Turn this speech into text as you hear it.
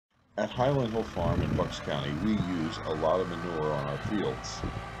At Highland Hill Farm in Bucks County, we use a lot of manure on our fields.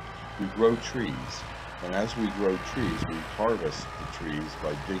 We grow trees, and as we grow trees, we harvest the trees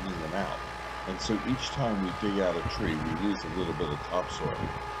by digging them out. And so each time we dig out a tree, we lose a little bit of topsoil.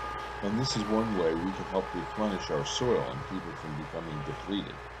 And this is one way we can help replenish our soil and keep it from becoming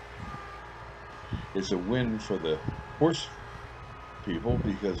depleted. It's a win for the horse people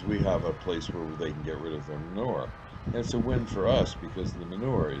because we have a place where they can get rid of their manure. And it's a win for us because the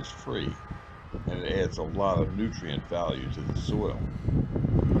manure is free and it adds a lot of nutrient value to the soil.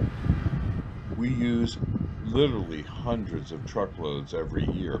 We use literally hundreds of truckloads every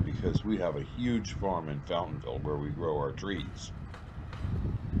year because we have a huge farm in Fountainville where we grow our trees.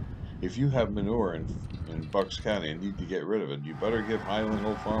 If you have manure in Bucks County and need to get rid of it, you better give Highland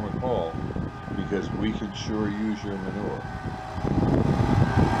Hill Farm a call because we can sure use your manure.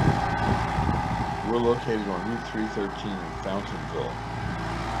 We're located on Route 313 in Fountainville.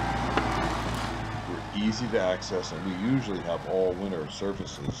 We're easy to access and we usually have all winter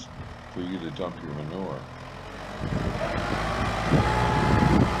surfaces for you to dump your manure.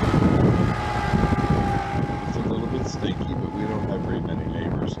 It's a little bit stinky, but we don't have very many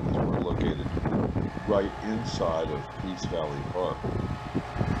neighbors since we're located right inside of Peace Valley Park.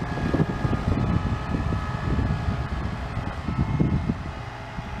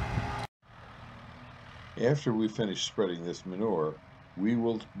 After we finish spreading this manure, we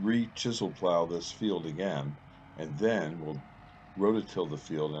will re-chisel plow this field again, and then we'll rototill the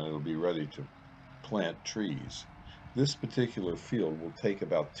field and it'll be ready to plant trees. This particular field will take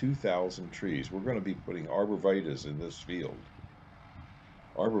about 2,000 trees. We're going to be putting arborvitaes in this field.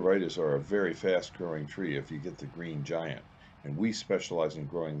 Arborvitaes are a very fast-growing tree if you get the green giant, and we specialize in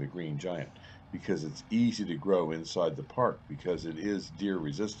growing the green giant because it's easy to grow inside the park because it is deer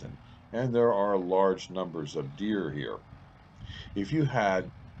resistant, and there are large numbers of deer here. If you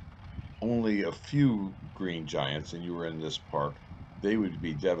had only a few green giants and you were in this park, they would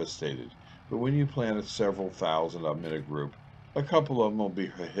be devastated. But when you planted several thousand of them in a group, a couple of them will be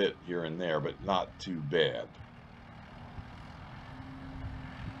hit here and there, but not too bad.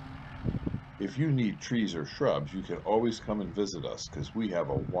 If you need trees or shrubs, you can always come and visit us because we have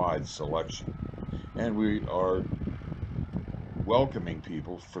a wide selection. And we are welcoming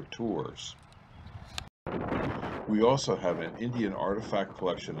people for tours. We also have an Indian artifact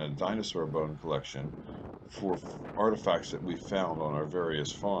collection and a dinosaur bone collection for artifacts that we found on our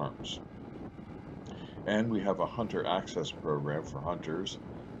various farms. And we have a hunter access program for hunters,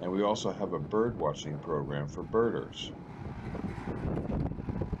 and we also have a bird watching program for birders.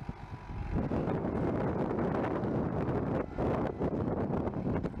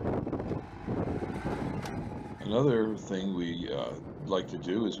 Another thing we like to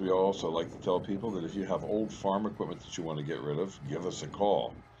do is we also like to tell people that if you have old farm equipment that you want to get rid of, give us a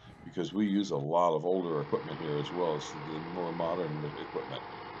call because we use a lot of older equipment here as well as the more modern equipment.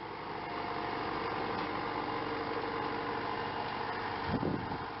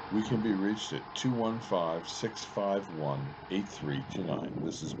 We can be reached at 215-651-8329.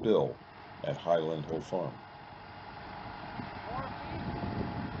 This is Bill at Highland Hill Farm.